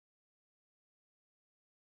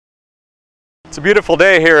It's a beautiful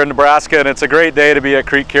day here in Nebraska, and it's a great day to be at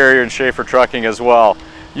Crete Carrier and Schaefer Trucking as well.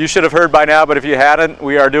 You should have heard by now, but if you hadn't,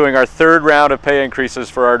 we are doing our third round of pay increases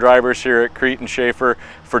for our drivers here at Crete and Schaefer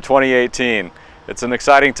for 2018. It's an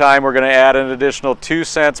exciting time. We're going to add an additional 2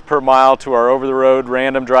 cents per mile to our over-the-road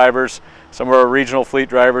random drivers, some of our regional fleet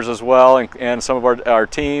drivers as well, and some of our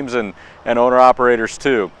teams and owner-operators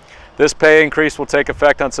too. This pay increase will take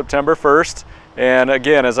effect on September 1st. And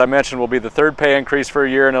again, as I mentioned, will be the third pay increase for a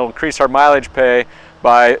year, and it'll increase our mileage pay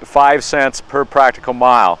by 5 cents per practical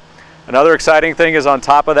mile. Another exciting thing is on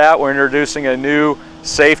top of that, we're introducing a new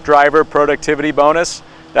safe driver productivity bonus.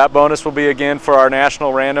 That bonus will be again for our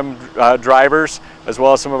national random drivers, as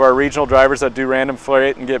well as some of our regional drivers that do random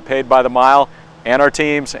freight and get paid by the mile, and our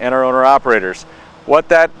teams and our owner operators. What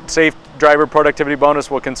that safe driver productivity bonus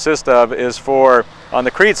will consist of is for, on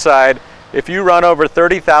the Crete side, if you run over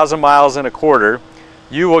 30,000 miles in a quarter,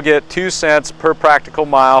 you will get 2 cents per practical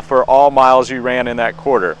mile for all miles you ran in that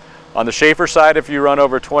quarter. On the Schaefer side, if you run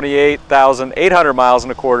over 28,800 miles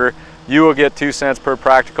in a quarter, you will get 2 cents per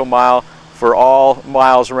practical mile for all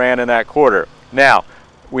miles ran in that quarter. Now,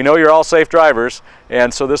 we know you're all safe drivers,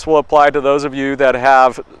 and so this will apply to those of you that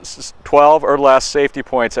have 12 or less safety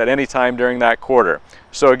points at any time during that quarter.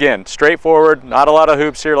 So again, straightforward, not a lot of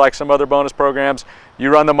hoops here like some other bonus programs. You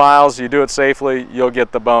run the miles, you do it safely, you'll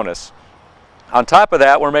get the bonus. On top of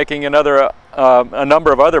that, we're making a number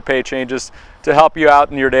of other pay changes to help you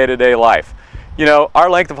out in your day-to-day life. You know, our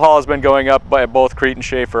length of haul has been going up by both Crete and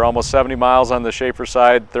Schaefer, almost 70 miles on the Schaefer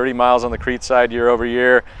side, 30 miles on the Crete side year over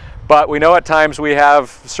year. But we know at times we have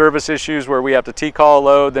service issues where we have to T-call a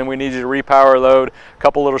load, then we need you to repower a load, a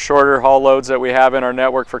couple little shorter haul loads that we have in our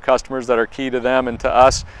network for customers that are key to them and to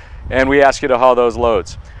us, and we ask you to haul those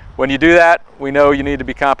loads. When you do that, we know you need to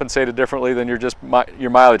be compensated differently than your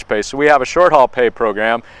mileage pay. So we have a short haul pay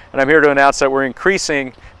program, and I'm here to announce that we're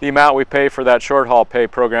increasing the amount we pay for that short haul pay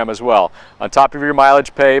program as well. On top of your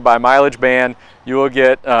mileage pay by mileage band, you will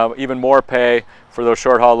get even more pay for those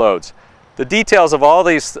short haul loads. The details of all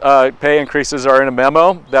these pay increases are in a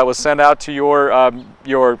memo that was sent out to your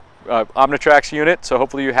Omnitrax unit, so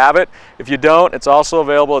hopefully you have it. If you don't, it's also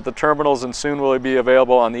available at the terminals and soon will be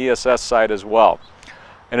available on the ESS site as well.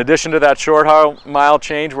 In addition to that short haul mile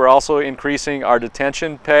change, we're also increasing our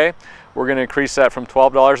detention pay. We're going to increase that from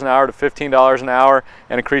 $12 an hour to $15 an hour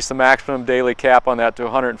and increase the maximum daily cap on that to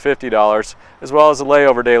 $150, as well as the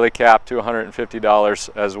layover daily cap to $150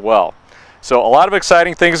 as well. So a lot of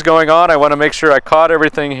exciting things going on. I want to make sure I caught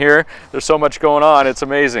everything here. There's so much going on, it's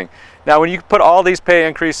amazing. Now when you put all these pay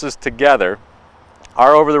increases together,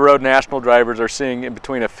 our over-the-road national drivers are seeing in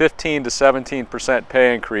between a 15 to 17%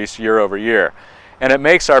 pay increase year over year. And it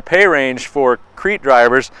makes our pay range for Crete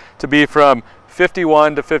drivers to be from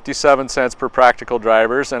 51 to 57 cents per practical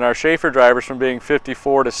drivers, and our Schaefer drivers from being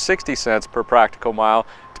 54 to 60 cents per practical mile,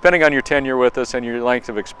 depending on your tenure with us and your length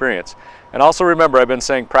of experience. And also remember, I've been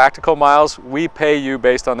saying practical miles, we pay you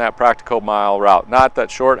based on that practical mile route, not that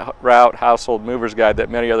short route household movers guide that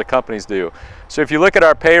many other companies do. So if you look at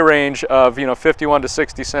our pay range of 51 to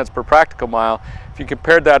 60 cents per practical mile, if you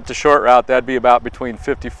compared that to short route, that'd be about between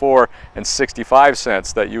 54 and 65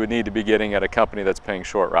 cents that you would need to be getting at a company that's paying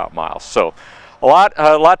short route miles. So a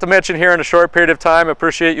lot to mention here in a short period of time. I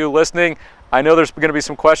appreciate you listening. I know there's going to be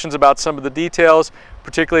some questions about some of the details,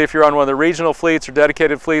 particularly if you're on one of the regional fleets or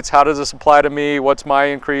dedicated fleets. How does this apply to me? What's my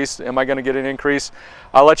increase? Am I going to get an increase?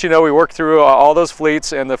 I'll let you know. We work through all those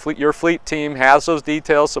fleets, and your fleet team has those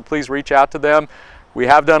details, so please reach out to them. We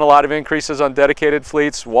have done a lot of increases on dedicated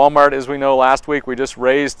fleets. Walmart, as we know, last week we just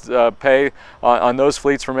raised pay on those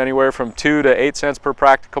fleets from anywhere from 2 to 8 cents per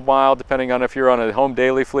practical mile, depending on if you're on a home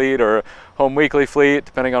daily fleet or a home weekly fleet,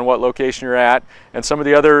 depending on what location you're at. And some of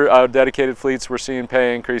the other dedicated fleets, we're seeing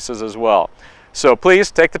pay increases as well. So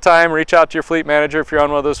please take the time, reach out to your fleet manager if you're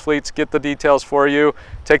on one of those fleets, get the details for you.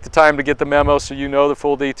 Take the time to get the memo so you know the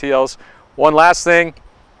full details. One last thing,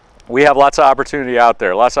 we have lots of opportunity out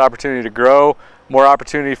there, lots of opportunity to grow. More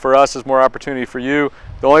opportunity for us is more opportunity for you.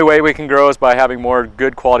 The only way we can grow is by having more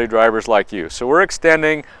good quality drivers like you. So we're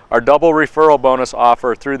extending our double referral bonus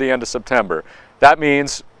offer through the end of September. That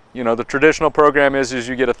means, the traditional program is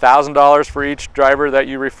you get $1,000 for each driver that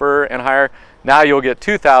you refer and hire. Now you'll get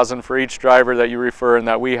 $2,000 for each driver that you refer and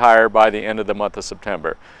that we hire by the end of the month of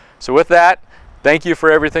September. So with that, thank you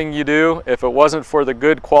for everything you do. If it wasn't for the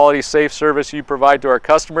good quality, safe service you provide to our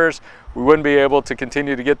customers, we wouldn't be able to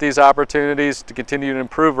continue to get these opportunities, to continue to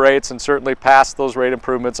improve rates, and certainly pass those rate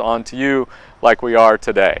improvements on to you like we are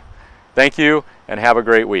today. Thank you, and have a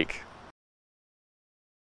great week.